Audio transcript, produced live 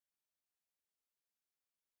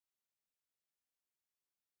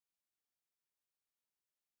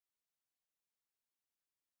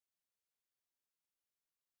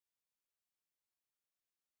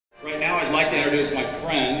Right now, I'd like to introduce my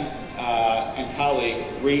friend and colleague,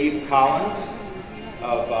 Reeve Collins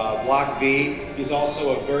of BLOCKv. He's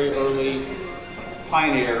also a very early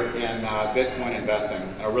pioneer in Bitcoin investing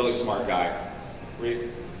and a really smart guy.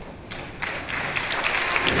 Reeve.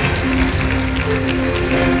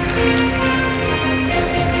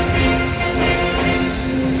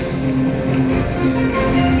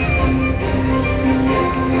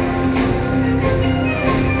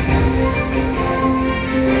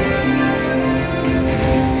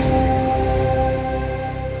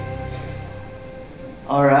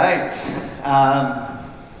 All right.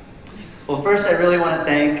 Well, first I really want to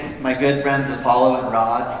thank my good friends Apollo and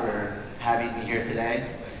Rod for having me here today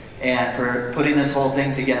and for putting this whole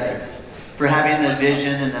thing together, for having the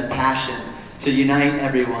vision and the passion to unite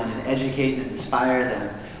everyone and educate and inspire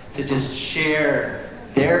them to just share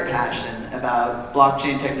their passion about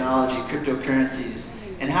blockchain technology, cryptocurrencies,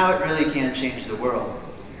 and how it really can change the world.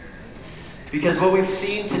 Because what we've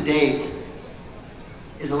seen to date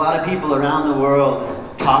is a lot of people around the world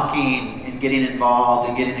talking and getting involved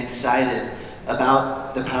and getting excited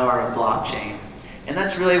about the power of blockchain. And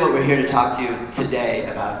that's really what we're here to talk to you today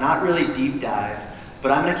about. Not really deep dive,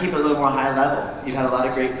 but I'm going to keep it a little more high level. You've had a lot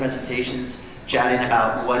of great presentations chatting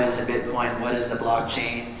about what is a Bitcoin, what is the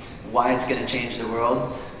blockchain, why it's going to change the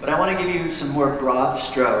world. But I want to give you some more broad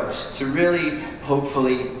strokes to really,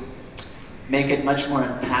 hopefully, make it much more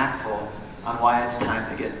impactful on why it's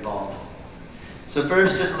time to get involved. So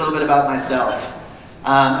first, just a little bit about myself.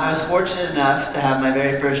 I was fortunate enough to have my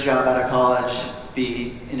very first job out of college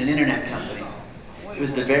be in an internet company. It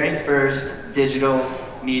was the very first digital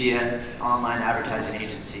media online advertising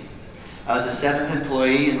agency. I was the 7th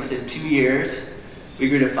employee, and within 2 years, we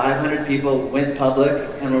grew to 500 people, went public,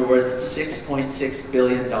 and were worth $6.6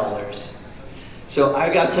 billion. So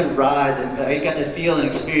I got to ride, and I got to feel and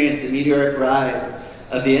experience the meteoric ride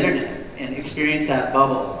of the internet and experience that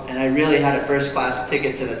bubble. And I really had a first-class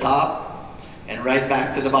ticket to the top and right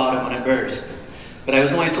back to the bottom when it burst. But I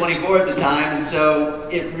was only 24 at the time, and so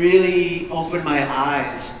it really opened my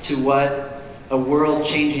eyes to what a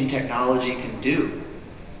world-changing technology can do.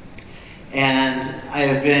 And I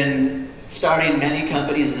have been starting many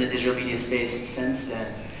companies in the digital media space since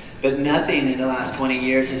then, but nothing in the last 20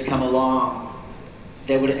 years has come along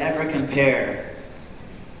that would ever compare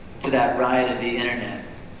to that ride of the internet.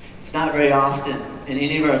 It's not very often in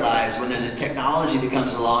any of our lives when there's a technology that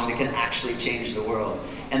comes along that can actually change the world.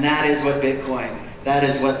 And that is what Bitcoin, that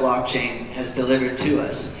is what blockchain has delivered to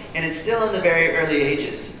us. And it's still in the very early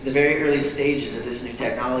ages, the very early stages of this new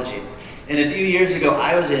technology. And a few years ago,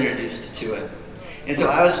 I was introduced to it. And so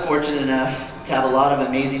I was fortunate enough to have a lot of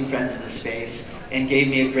amazing friends in the space and gave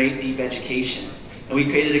me a great deep education. And we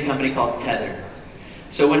created a company called Tether.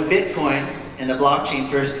 So when Bitcoin and the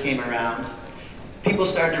blockchain first came around, people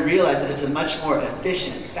started to realize that it's a much more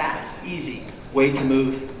efficient, fast, easy way to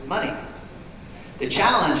move money. The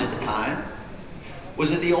challenge at the time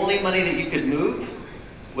was that the only money that you could move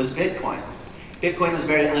was Bitcoin. Bitcoin was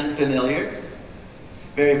very unfamiliar,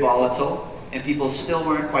 very volatile, and people still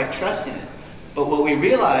weren't quite trusting it. But what we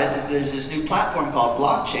realized is that there's this new platform called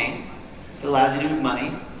blockchain that allows you to move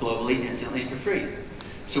money globally, instantly, for free.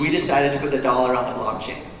 So we decided to put the dollar on the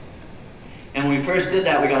blockchain. And when we first did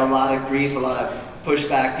that, we got a lot of grief, a lot of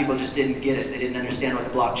pushback. People just didn't get it. They didn't understand what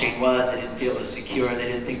the blockchain was. They didn't feel it was secure.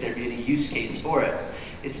 They didn't think there'd be any use case for it.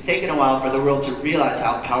 It's taken a while for the world to realize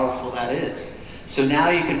how powerful that is. So now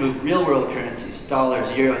you can move real world currencies, dollars,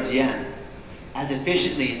 euros, yen, as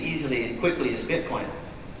efficiently and easily and quickly as Bitcoin.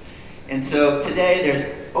 And so today there's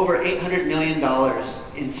over $800 million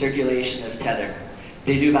in circulation of Tether.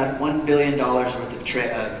 They do about $1 billion worth of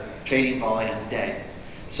trading volume a day.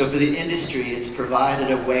 So for the industry, it's provided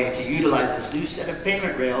a way to utilize this new set of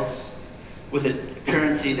payment rails with a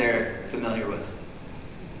currency they're familiar with.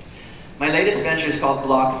 My latest venture is called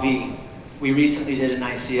BLOCKv. We recently did an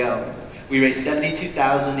ICO. We raised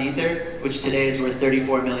 72,000 Ether, which today is worth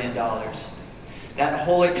 $34 million. That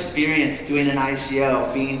whole experience doing an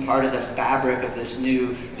ICO, being part of the fabric of this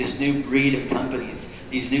new breed of companies,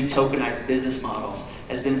 these new tokenized business models,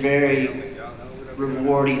 has been very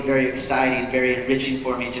rewarding, very exciting, very enriching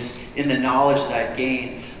for me, just in the knowledge that I've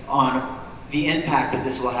gained on the impact that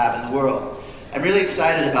this will have in the world. I'm really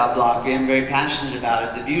excited about BLOCKv. I'm very passionate about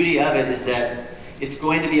it. The beauty of it is that it's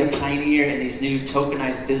going to be a pioneer in these new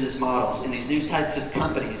tokenized business models, in these new types of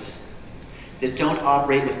companies that don't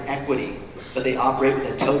operate with equity, but they operate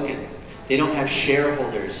with a token. They don't have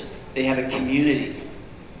shareholders, they have a community.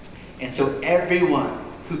 And so everyone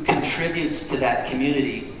who contributes to that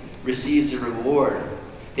community receives a reward.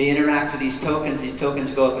 They interact with these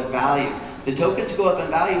tokens go up in value. the tokens go up in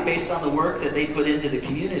value based on the work that they put into the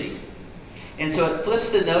community. And so it flips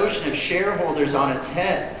the notion of shareholders on its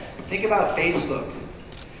head. Think about Facebook.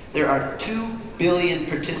 There are 2 billion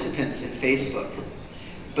participants in Facebook,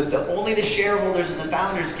 but only the shareholders and the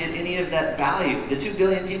founders get any of that value. The 2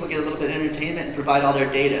 billion people get a little bit of entertainment and provide all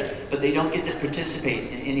their data, but they don't get to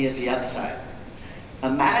participate in any of the upside.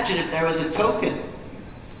 Imagine if there was a token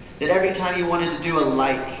that every time you wanted to do a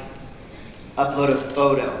like, upload a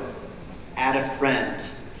photo, add a friend,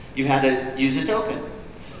 you had to use a token.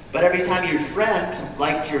 But every time your friend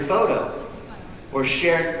liked your photo or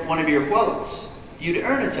shared one of your quotes, you'd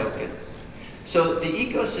earn a token. So the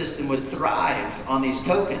ecosystem would thrive on these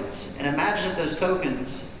tokens. And imagine if those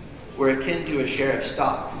tokens were akin to a share of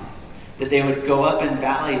stock, that they would go up in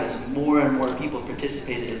value as more and more people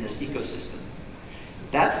participated in this ecosystem.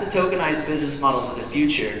 That's the tokenized business models of the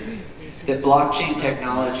future that blockchain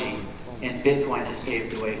technology and Bitcoin has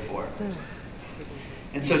paved the way for.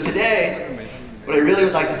 And so today, what I really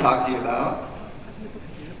would like to talk to you about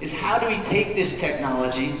is how do we take this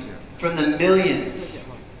technology from the millions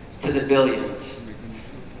to the billions.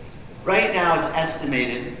 Right now it's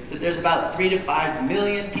estimated that there's about 3 to 5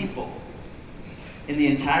 million people in the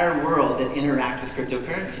entire world that interact with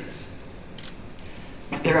cryptocurrencies.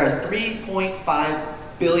 There are 3.5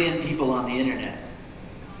 billion people on the internet.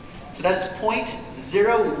 So that's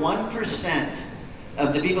 0.01%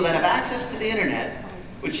 of the people that have access to the internet,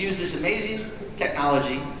 which use this amazing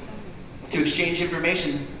technology to exchange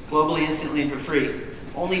information globally, instantly, and for free.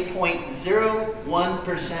 Only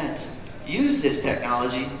 0.01% use this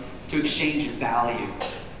technology to exchange value,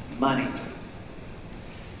 money.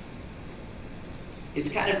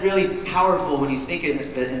 It's kind of really powerful when you think of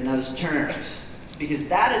it in those terms, because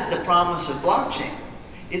that is the promise of blockchain.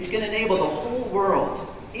 It's going to enable the whole world,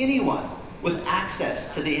 anyone with access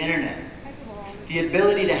to the internet, the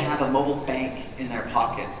ability to have a mobile bank in their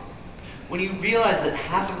pocket. When you realize that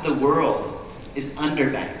half of the world is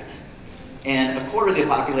underbanked and a quarter of the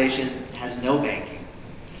population has no banking,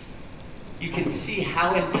 you can see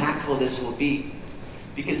how impactful this will be,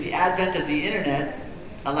 because the advent of the internet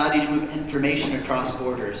allowed you to move information across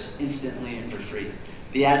borders instantly and for free.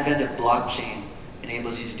 The advent of blockchain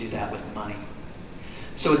enables you to do that with money.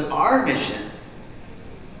 So it's our mission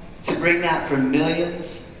to bring that from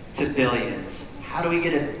millions to billions. How do we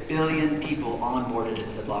get 1 billion people onboarded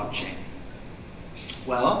into the blockchain?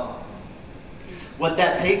 Well, what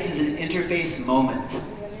that takes is an interface moment.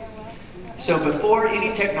 So before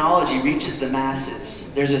any technology reaches the masses,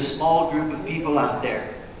 there's a small group of people out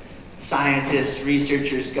there, scientists,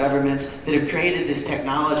 researchers, governments, that have created this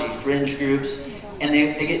technology, fringe groups, and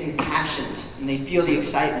they get impassioned, and they feel the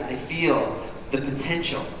excitement, they feel the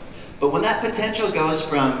potential. But when that potential goes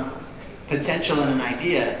from potential in an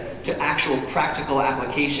idea to actual practical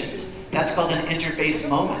applications, that's called an interface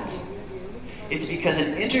moment. It's because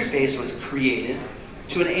an interface was created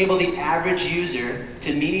to enable the average user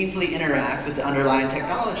to meaningfully interact with the underlying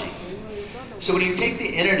technology. So when you take the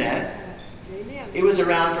internet, it was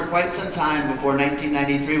around for quite some time before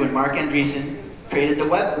 1993 when Mark Andreessen created the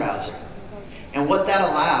web browser. And what that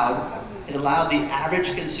allowed, it allowed the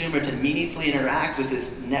average consumer to meaningfully interact with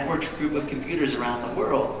this networked group of computers around the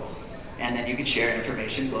world. And then you could share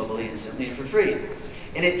information globally, instantly, and for free.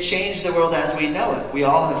 And it changed the world as we know it. We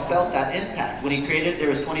all have felt that impact. When he created it, there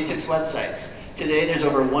was 26 websites. Today, there's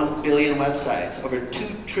over 1 billion websites. Over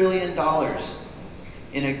 $2 trillion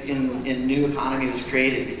in new economy was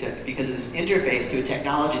created because of this interface to a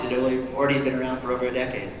technology that already had been around for over a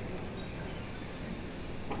decade.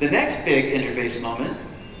 The next big interface moment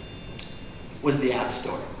was the App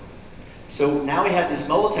Store. So now we had this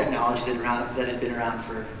mobile technology that had been around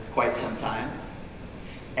for quite some time.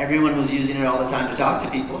 Everyone was using it all the time to talk to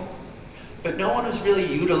people, but no one was really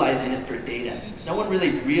utilizing it for data. No one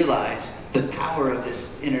really realized the power of this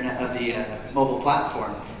mobile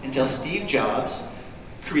platform until Steve Jobs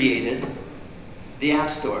created the App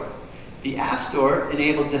Store. The App Store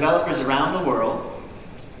enabled developers around the world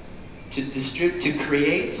to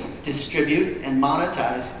create, distribute, and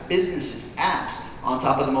monetize businesses, apps, on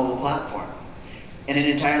top of the mobile platform. And an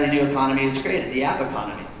entirely new economy was created, the app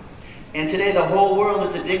economy. And today the whole world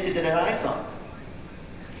is addicted to their iPhone.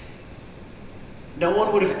 No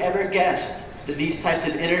one would have ever guessed that these types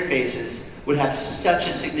of interfaces would have such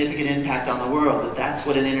a significant impact on the world, but that's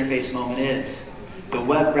what an interface moment is. The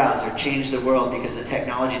web browser changed the world because the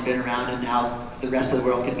technology had been around and now the rest of the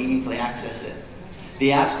world could meaningfully access it.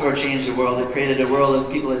 The App Store changed the world. It created a world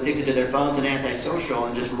of people addicted to their phones and antisocial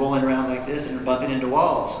and just rolling around like this and bumping into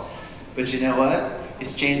walls. But you know what?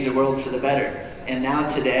 It's changed the world for the better. And now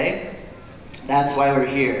today, that's why we're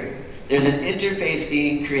here. there's an interface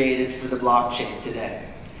being created for the blockchain today.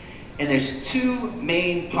 And there's two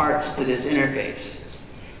main parts to this interface.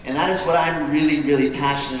 And that is what I'm really, really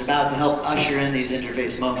passionate about to help usher in these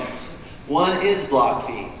interface moments. One is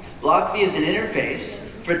BLOCKv. BLOCKv is an interface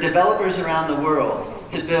for developers around the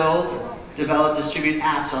world to build, develop, distribute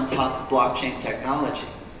apps on top of blockchain technology.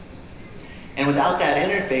 And without that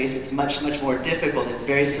interface, it's much, much more difficult. It's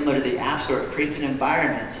very similar to the App Store. It creates an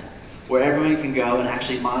environment where everyone can go and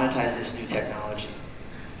actually monetize this new technology.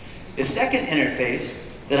 The second interface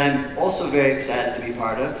that I'm also very excited to be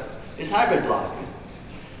part of is Hybrid Block.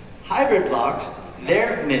 Hybrid Blocks,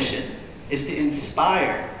 their mission is to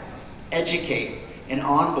inspire, educate, and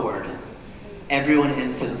onboard everyone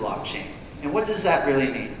into the blockchain. And what does that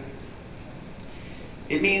really mean?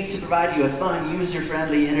 It means to provide you a fun,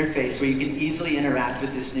 user-friendly interface where you can easily interact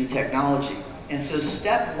with this new technology. And so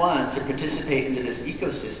step one to participate into this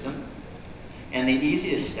ecosystem, and the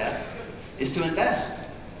easiest step, is to invest.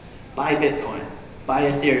 Buy Bitcoin, buy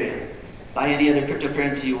Ethereum, buy any other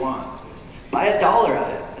cryptocurrency you want. Buy $1 of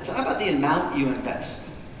it. It's not about the amount you invest.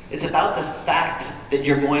 It's about the fact that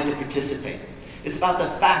you're going to participate. It's about the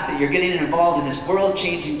fact that you're getting involved in this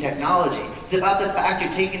world-changing technology. It's about the fact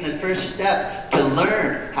you're taking the first step to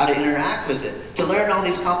learn how to interact with it, to learn all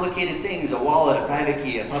these complicated things, a wallet, a private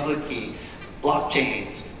key, a public key,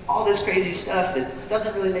 blockchains, all this crazy stuff that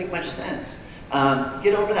doesn't really make much sense.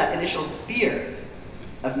 Get over that initial fear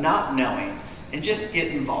of not knowing and just get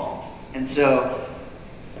involved. And so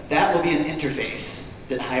that will be an interface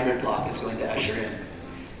that Hybrid Block is going to usher in.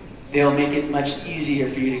 They'll make it much easier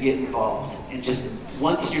for you to get involved. And just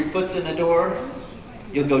once your foot's in the door,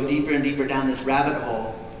 you'll go deeper and deeper down this rabbit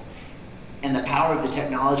hole. And the power of the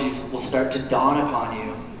technology will start to dawn upon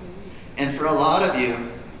you. And for a lot of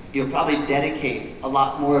you, you'll probably dedicate a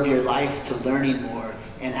lot more of your life to learning more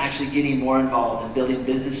and actually getting more involved and building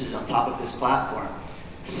businesses on top of this platform.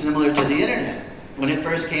 Similar to the internet. When it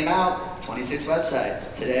first came out, 26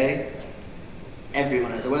 websites. Today,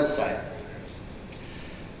 everyone has a website.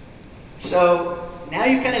 So now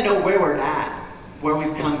you kind of know where we're at, where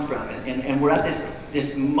we've come from, and we're at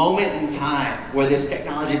this moment in time where this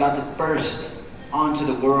technology is about to burst onto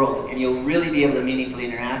the world, and you'll really be able to meaningfully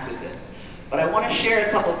interact with it. But I want to share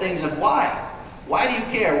a couple things of why. Why do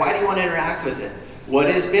you care? Why do you want to interact with it? What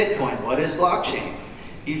is Bitcoin? What is blockchain?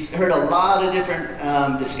 You've heard a lot of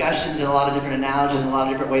different discussions and a lot of different analogies and a lot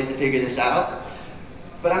of different ways to figure this out.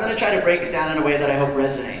 But I'm going to try to break it down in a way that I hope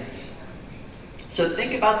resonates. So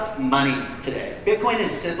think about money today. Bitcoin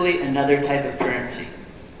is simply another type of currency.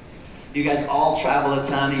 You guys all travel a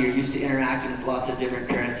ton and you're used to interacting with lots of different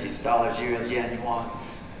currencies, dollars, euros, yen, yuan,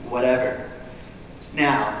 whatever.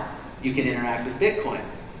 Now, you can interact with Bitcoin.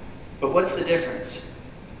 But what's the difference?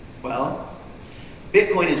 Well,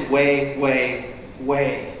 Bitcoin is way, way,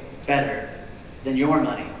 way better than your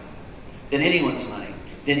money, than anyone's money,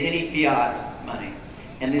 than any fiat money.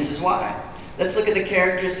 And this is why. Let's look at the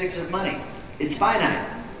characteristics of money. It's finite.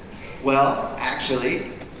 Well,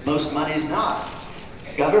 actually, most money is not.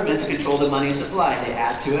 Governments control the money supply. They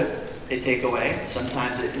add to it, they take away.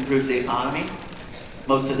 Sometimes it improves the economy.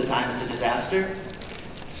 Most of the time it's a disaster.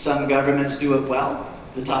 Some governments do it well,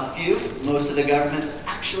 the top few. Most of the governments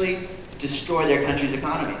actually destroy their country's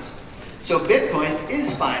economies. So Bitcoin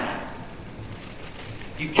is finite.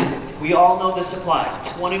 We all know the supply,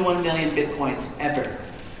 21 million Bitcoins ever.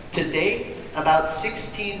 To date, about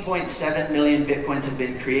 16.7 million Bitcoins have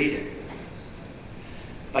been created.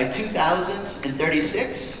 By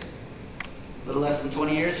 2036, a little less than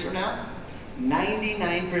 20 years from now,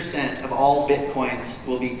 99% of all Bitcoins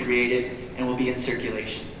will be created and will be in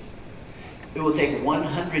circulation. It will take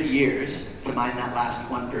 100 years to mine that last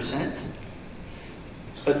 1%.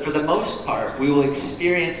 But for the most part, we will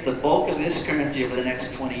experience the bulk of this currency over the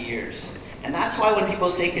next 20 years. And that's why when people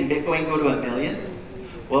say, can Bitcoin go to 1 million?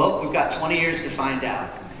 Well, we've got 20 years to find out.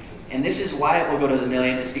 And this is why it will go to the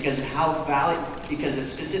million, is because of because of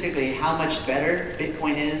specifically how much better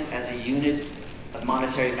Bitcoin is as a unit of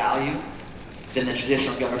monetary value than the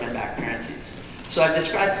traditional government-backed currencies. So I've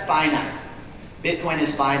described finite. Bitcoin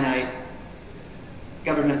is finite.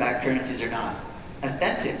 Government-backed currencies are not.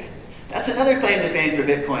 Authentic. That's another claim to fame for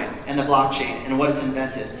Bitcoin and the blockchain and what it's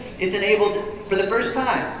invented. It's enabled, for the first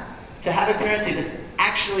time, to have a currency that's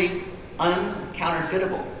actually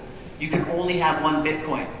uncounterfeitable. You can only have one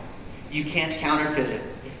Bitcoin. You can't counterfeit it.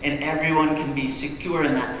 And everyone can be secure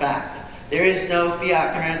in that fact. There is no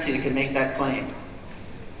fiat currency that can make that claim.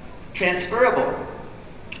 Transferable.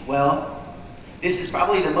 Well, this is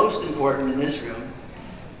probably the most important in this room.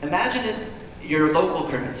 Imagine it, your local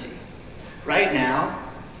currency. Right now,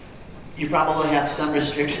 you probably have some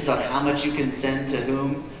restrictions on how much you can send to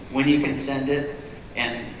whom when you can send it,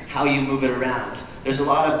 and how you move it around. There's a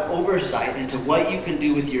lot of oversight into what you can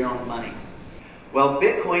do with your own money. Well,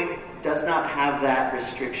 Bitcoin does not have that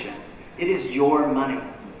restriction. It is your money.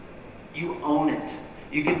 You own it.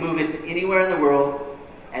 You can move it anywhere in the world,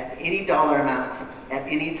 at any dollar amount, at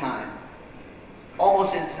any time,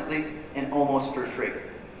 almost instantly and almost for free.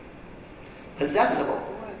 Possessible.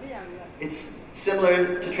 It's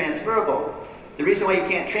similar to transferable. The reason why you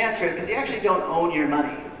can't transfer it is because you actually don't own your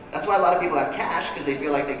money. That's why a lot of people have cash, because they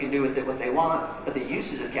feel like they can do with it what they want, but the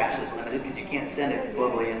uses of cash is limited because you can't send it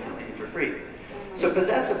globally instantly and for free. So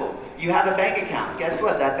possessible, you have a bank account. Guess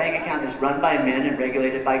what? That bank account is run by men and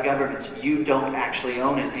regulated by governments. You don't actually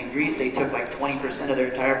own it. In Greece, they took like 20% of their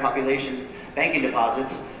entire population banking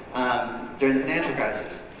deposits during the financial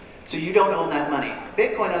crisis. So you don't own that money.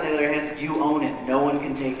 Bitcoin, on the other hand, you own it. No one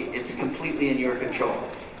can take it. It's completely in your control.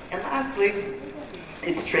 And lastly,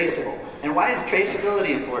 it's traceable. And why is traceability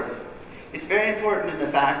important? It's very important in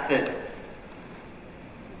the fact that,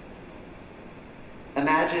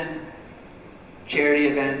 imagine charity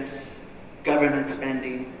events, government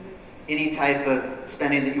spending, any type of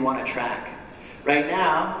spending that you want to track. Right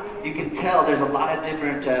now, you can tell there's a lot of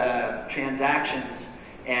different transactions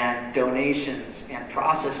and donations and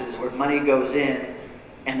processes where money goes in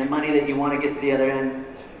and the money that you want to get to the other end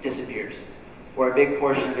disappears, or a big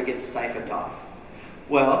portion of it gets siphoned off.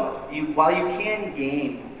 Well, while you can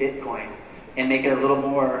gain Bitcoin and make it a little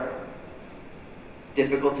more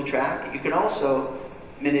difficult to track, you can also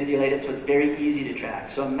manipulate it so it's very easy to track.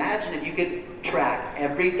 So imagine if you could track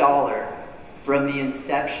every dollar from the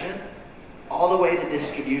inception all the way to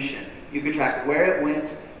distribution. You could track where it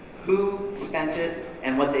went, who spent it,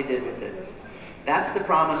 and what they did with it. That's the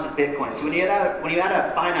promise of Bitcoin. So when you add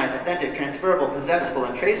up finite, authentic, transferable, possessible,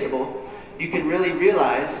 and traceable, you can really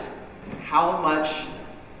realize how much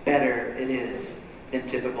better it is than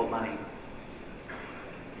typical money.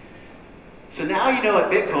 So now you know what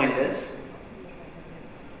Bitcoin is.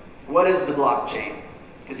 What is the blockchain?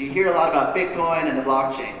 Because you hear a lot about Bitcoin and the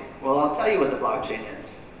blockchain. Well, I'll tell you what the blockchain is.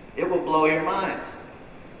 It will blow your mind.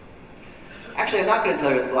 Actually, I'm not going to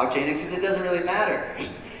tell you what the blockchain is because it doesn't really matter.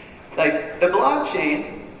 Like, the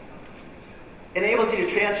blockchain enables you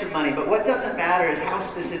to transfer money, but what doesn't matter is how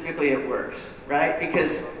specifically it works, right?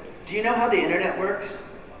 Because do you know how the internet works?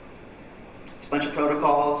 It's a bunch of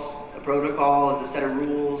protocols. A protocol is a set of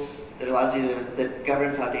rules that allows you that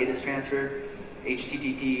governs how data is transferred.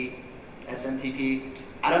 HTTP, SMTP.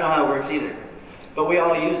 I don't know how it works either, but we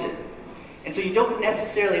all use it. And so you don't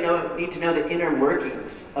necessarily need to know the inner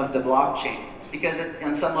workings of the blockchain, because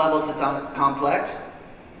on some levels it's complex.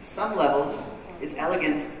 Some levels, its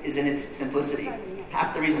elegance is in its simplicity.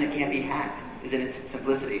 Half the reason it can't be hacked is in its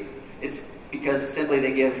simplicity. It's because simply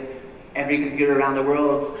they give every computer around the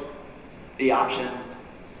world the option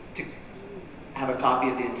to have a copy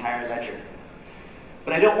of the entire ledger.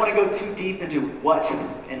 But I don't want to go too deep into what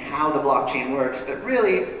and how the blockchain works, but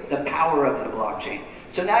really the power of the blockchain.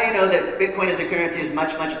 So now you know that Bitcoin as a currency is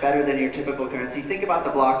much, much better than your typical currency. Think about the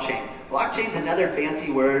blockchain. Blockchain is another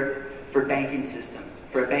fancy word for banking system,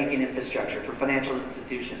 for a banking infrastructure, for financial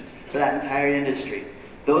institutions, for that entire industry.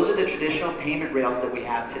 Those are the traditional payment rails that we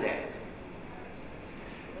have today.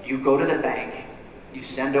 You go to the bank, you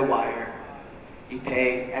send a wire, you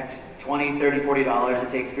pay X, $20, $30, $40, it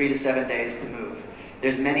takes 3 to 7 days to move.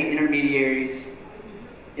 There's many intermediaries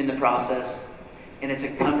in the process, and it's a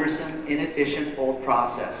cumbersome, inefficient, old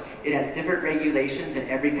process. It has different regulations in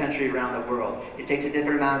every country around the world. It takes a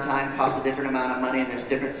different amount of time, costs a different amount of money, and there's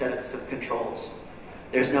different sets of controls.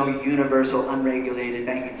 There's no universal, unregulated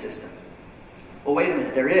banking system. Well, wait a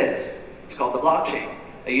minute, there is. It's called the blockchain,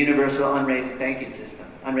 a universal, unregulated banking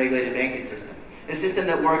system. A system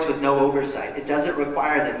that works with no oversight. It doesn't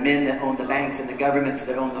require the men that own the banks and the governments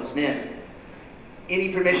that own those men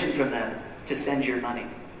any permission from them to send your money.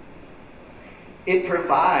 It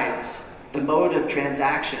provides the mode of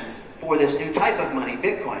transactions for this new type of money,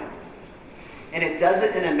 Bitcoin. And it does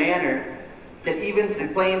it in a manner that evens the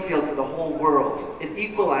playing field for the whole world. It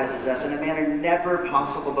equalizes us in a manner never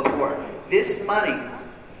possible before. This money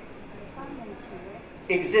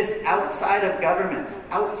exists outside of governments,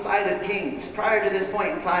 outside of kings. Prior to this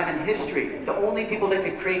point in time in history, the only people that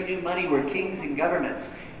could create new money were kings and governments.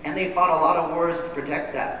 And they fought a lot of wars to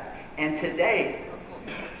protect that. And today,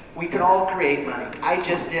 we can all create money. I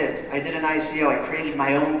just did. I did an ICO. I created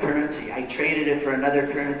my own currency. I traded it for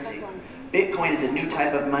another currency. Bitcoin is a new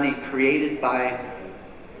type of money created by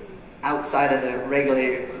outside of the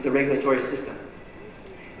regulatory system.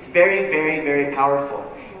 It's very, very, very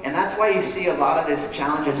powerful. And that's why you see a lot of this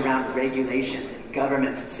challenges around regulations and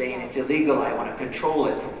governments saying it's illegal. I want to control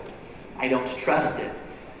it. I don't trust it.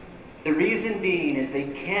 The reason being is they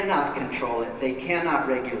cannot control it, they cannot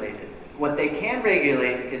regulate it. What they can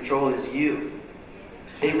regulate and control is you.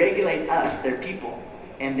 They regulate us, their people,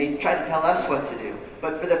 and they try to tell us what to do.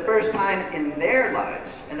 But for the first time in their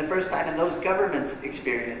lives, and the first time in those governments'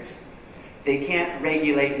 experience, they can't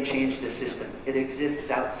regulate and change the system. It exists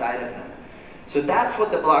outside of them. So that's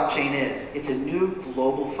what the blockchain is. It's a new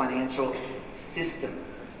global financial system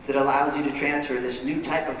that allows you to transfer this new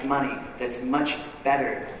type of money that's much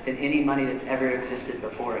better than any money that's ever existed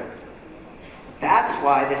before it. That's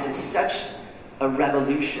why this is such a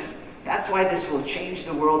revolution. That's why this will change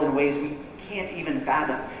the world in ways we can't even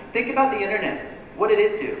fathom. Think about the internet. What did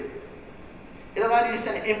it do? It allowed you to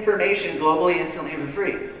send information globally, instantly, for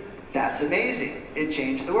free. That's amazing. It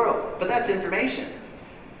changed the world. But that's information.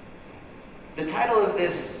 The title of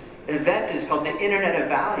this event is called the Internet of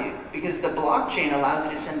Value, because the blockchain allows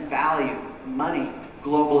you to send value, money,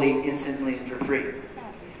 globally, instantly, and for free.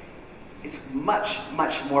 It's much,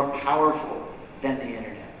 much more powerful than the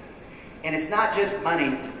internet. And it's not just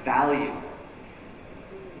money, it's value.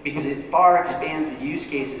 Because it far expands the use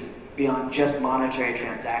cases beyond just monetary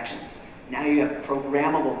transactions. Now you have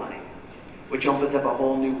programmable money, which opens up a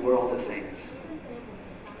whole new world of things.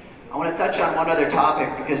 I want to touch on one other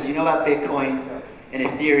topic, because you know about Bitcoin and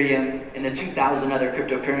Ethereum and the 2,000 other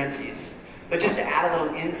cryptocurrencies. But just to add a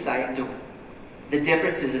little insight into the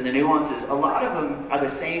differences and the nuances, a lot of them are the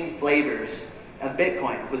same flavors of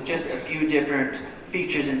Bitcoin with just a few different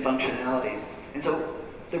features and functionalities. And so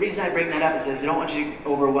the reason I bring that up is I don't want you to be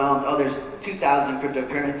overwhelmed. Oh, there's 2,000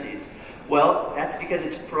 cryptocurrencies. Well, that's because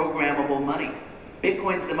it's programmable money.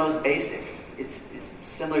 Bitcoin's the most basic. It's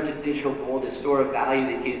similar to digital gold, a store of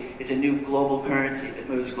value. It's a new global currency that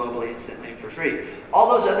moves globally instantly for free. All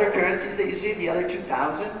those other currencies that you see, the other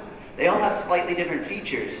 2,000, they all have slightly different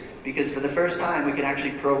features, because for the first time we can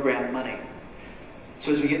actually program money.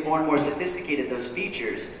 So as we get more and more sophisticated, those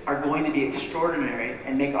features are going to be extraordinary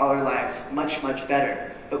and make all our lives much, much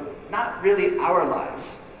better. But not really our lives.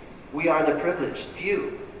 We are the privileged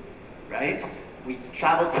few, right? We've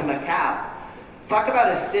traveled to Macau. Talk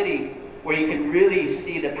about a city where you can really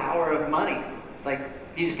see the power of money. Like,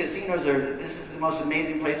 these casinos this is the most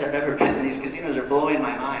amazing place I've ever been. These casinos are blowing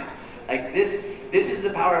my mind. Like, this is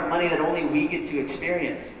the power of money that only we get to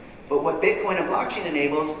experience. But what Bitcoin and blockchain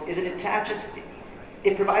enables is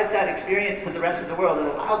it provides that experience to the rest of the world. It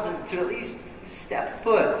allows them to at least step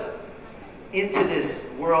foot into this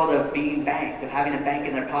world of being banked, of having a bank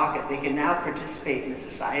in their pocket. They can now participate in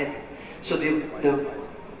society. So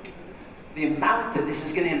the amount that this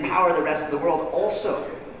is going to empower the rest of the world also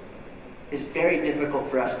is very difficult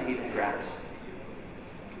for us to even grasp.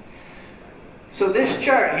 So this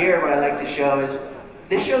chart here, what I like to show is,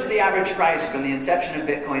 this shows the average price from the inception of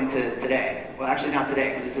Bitcoin to today. Well, actually not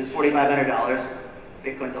today, because this is $4,500.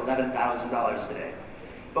 Bitcoin's $11,000 today.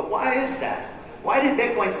 But why is that? Why did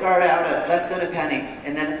Bitcoin start out at less than a penny,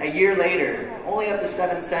 and then a year later, only up to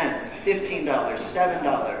 7 cents, $15,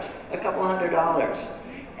 $7, a couple $100?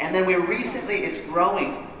 And then it's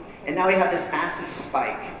growing, and now we have this massive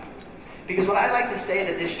spike. Because what I like to say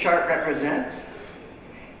that this chart represents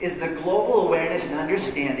is the global awareness and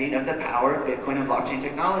understanding of the power of Bitcoin and blockchain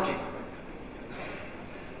technology.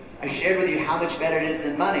 I shared with you how much better it is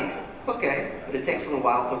than money. Okay, but it takes a little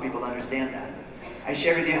while for people to understand that. I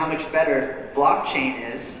shared with you how much better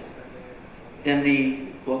blockchain is than the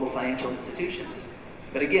global financial institutions.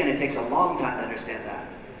 But again, it takes a long time to understand that.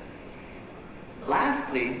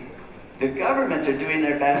 Lastly, the governments are doing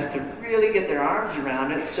their best to really get their arms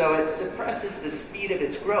around it, so it suppresses the speed of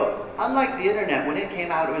its growth. Unlike the internet, when it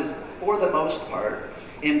came out, it was, for the most part,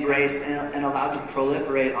 embraced and allowed to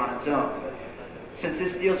proliferate on its own. Since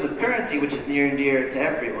this deals with currency, which is near and dear to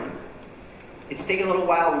everyone, it's taken a little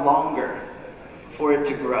while longer for it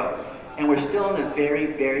to grow. And we're still in the very,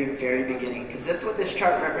 very, very beginning, because that's what this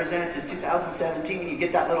chart represents. Is 2017, you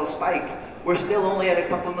get that little spike. We're still only at a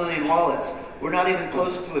couple million wallets. We're not even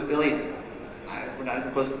close to 1 billion. We're not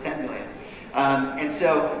even close to 10 million. And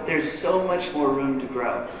so there's so much more room to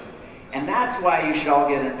grow. And that's why you should all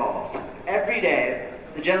get involved. Every day,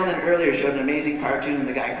 the gentleman earlier showed an amazing cartoon of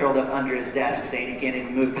the guy curled up under his desk saying he can't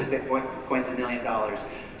even move because Bitcoin's $1 million.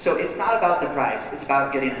 So it's not about the price, it's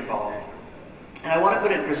about getting involved. And I want to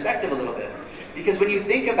put it in perspective a little bit. Because when you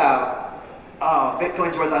think about, oh,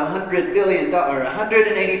 Bitcoin's worth $100 billion, or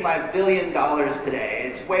 $185 billion today,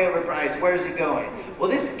 it's way overpriced, where's it going? Well,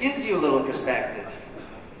 this gives you a little perspective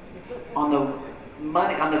on the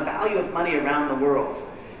money, on the value of money around the world.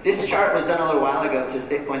 This chart was done a little while ago. It says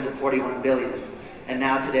Bitcoin's at 41 billion. And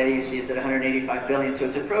now today you see it's at 185 billion. So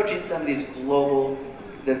it's approaching some of these global,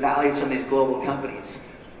 the value of some of these global companies.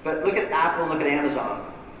 But look at Apple, look at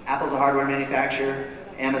Amazon. Apple's a hardware manufacturer.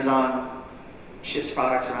 Amazon ships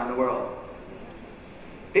products around the world.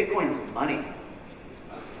 Bitcoin's money.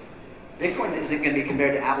 Bitcoin isn't going to be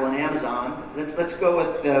compared to Apple and Amazon. Let's go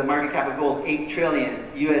with the market cap of gold, 8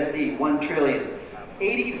 trillion USD, 1 trillion.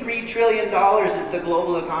 $83 trillion is the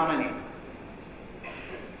global economy.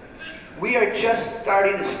 We are just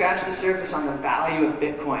starting to scratch the surface on the value of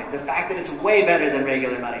Bitcoin. The fact that it's way better than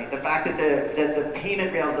regular money. The fact that the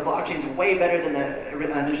payment rails, the blockchain is way better than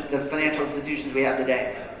the financial institutions we have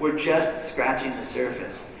today. We're just scratching the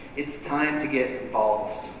surface. It's time to get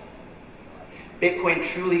involved. Bitcoin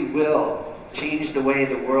truly will change the way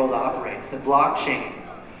the world operates. The blockchain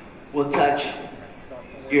will touch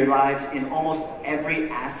your lives in almost every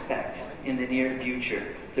aspect in the near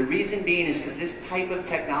future. The reason being is because this type of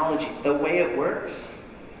technology, the way it works,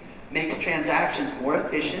 makes transactions more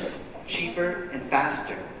efficient, cheaper, and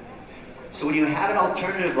faster. So when you have an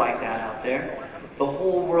alternative like that out there, the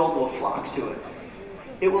whole world will flock to it.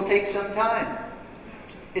 It will take some time.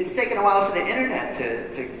 It's taken a while for the internet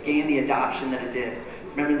to gain the adoption that it did.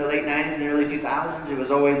 Remember in the late 90s and the early 2000s, it was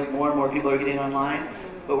always more and more people are getting online,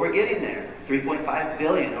 but we're getting there. 3.5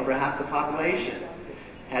 billion, over half the population,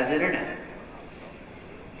 has internet.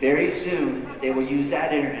 Very soon, they will use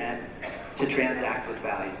that internet to transact with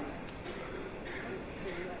value.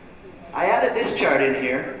 I added this chart in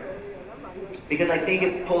here because I think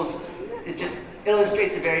it just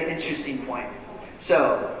illustrates a very interesting point.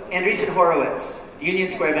 So, Andreessen Horowitz, Union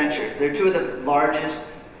Square Ventures, they're two of the largest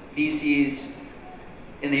VCs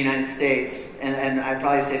in the United States, and I'd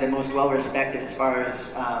probably say the most well-respected as far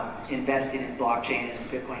as investing in blockchain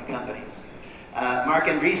and Bitcoin companies. Mark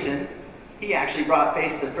Andreessen, he actually brought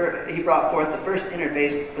forth the first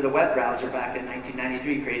interface for the web browser back in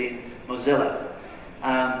 1993, creating Mozilla.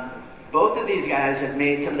 Both of these guys have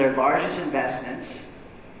made some of their largest investments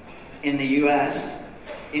in the US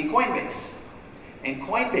in Coinbase. And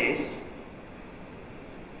Coinbase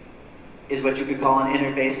is what you could call an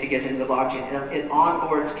interface to get into the blockchain. It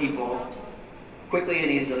onboards people quickly and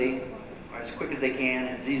easily, or as quick as they can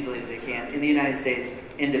and as easily as they can, in the United States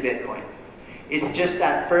into Bitcoin. It's just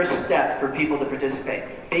that first step for people to participate.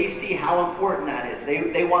 They see how important that is.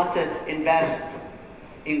 They want to invest,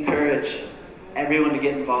 encourage everyone to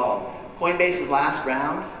get involved. Coinbase's last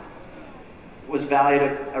round was valued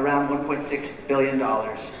at around $1.6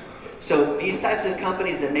 billion. So these types of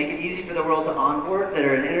companies that make it easy for the world to onboard, that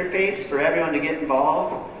are an interface for everyone to get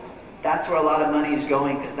involved, that's where a lot of money is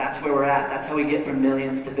going, because that's where we're at. That's how we get from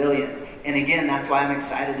millions to billions. And again, that's why I'm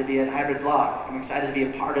excited to be at Hybrid Block. I'm excited to be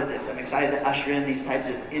a part of this. I'm excited to usher in these types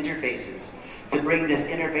of interfaces, to bring this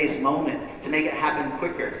interface moment, to make it happen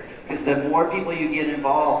quicker. Because the more people you get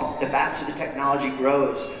involved, the faster the technology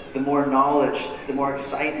grows, the more knowledge, the more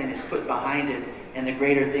excitement is put behind it, and the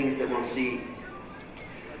greater things that we'll see.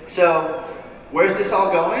 So, where's this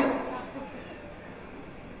all going?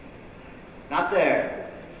 Not there.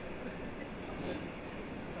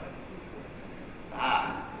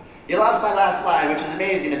 You lost my last slide, which is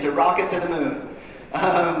amazing. It's a rocket to the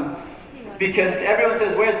moon. Because everyone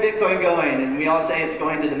says, where's Bitcoin going? And we all say it's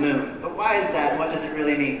going to the moon. But why is that? What does it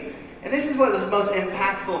really mean? And this is what was most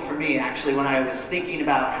impactful for me, actually, when I was thinking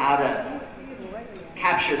about how to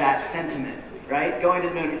capture that sentiment, right? Going to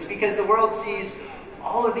the moon. It's because the world sees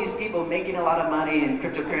all of these people making a lot of money in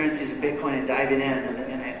cryptocurrencies and Bitcoin and diving in,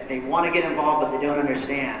 and they want to get involved, but they don't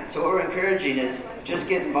understand. So what we're encouraging is just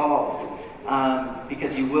get involved,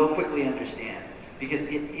 because you will quickly understand, because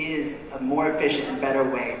it is a more efficient and better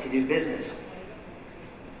way to do business.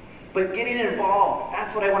 But getting involved,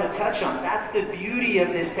 that's what I want to touch on. That's the beauty of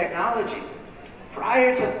this technology.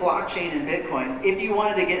 Prior to blockchain and Bitcoin, if you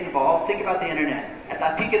wanted to get involved, think about the internet. At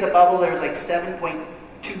the peak of the bubble, there was like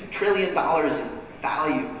 $7.2 trillion in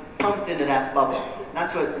value pumped into that bubble.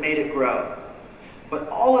 That's what made it grow. But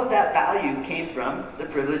all of that value came from the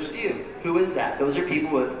privileged few. Who is that? Those are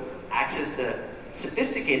people with access to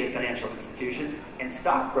sophisticated financial institutions and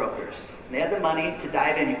stockbrokers. And they had the money to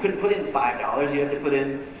dive in. You couldn't put in $5. You had to put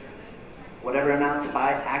in whatever amount to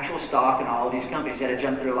buy actual stock in all of these companies. You had to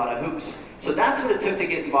jump through a lot of hoops. So that's what it took to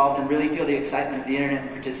get involved and really feel the excitement of the internet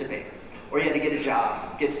and participate. Or you had to get a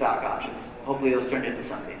job, get stock options. Hopefully those turned into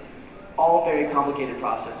something. All very complicated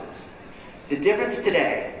processes. The difference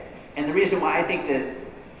today, and the reason why I think that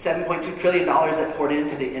 $7.2 trillion that poured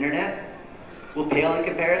into the internet will pale in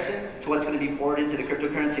comparison to what's going to be poured into the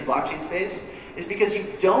cryptocurrency blockchain space, is because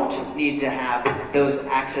you don't need to have those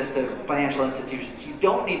access to financial institutions. You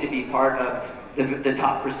don't need to be part of the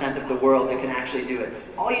top % of the world that can actually do it.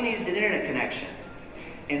 All you need is an internet connection.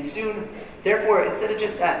 And soon, therefore, instead of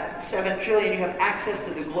just that 7 trillion, you have access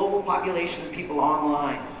to the global population of people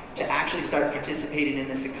online. to actually start participating in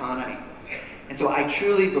this economy. And so I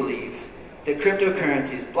truly believe that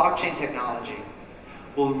cryptocurrencies, blockchain technology,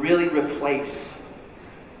 will really replace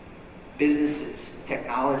businesses,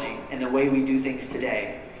 technology, and the way we do things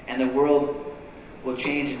today. And the world will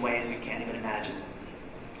change in ways we can't even imagine.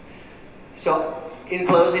 So, in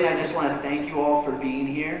closing, I just want to thank you all for being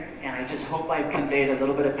here, and I just hope I've conveyed a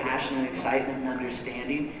little bit of passion and excitement and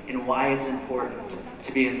understanding in why it's important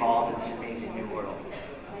to be involved in this amazing new world.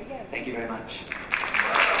 Thank you very much.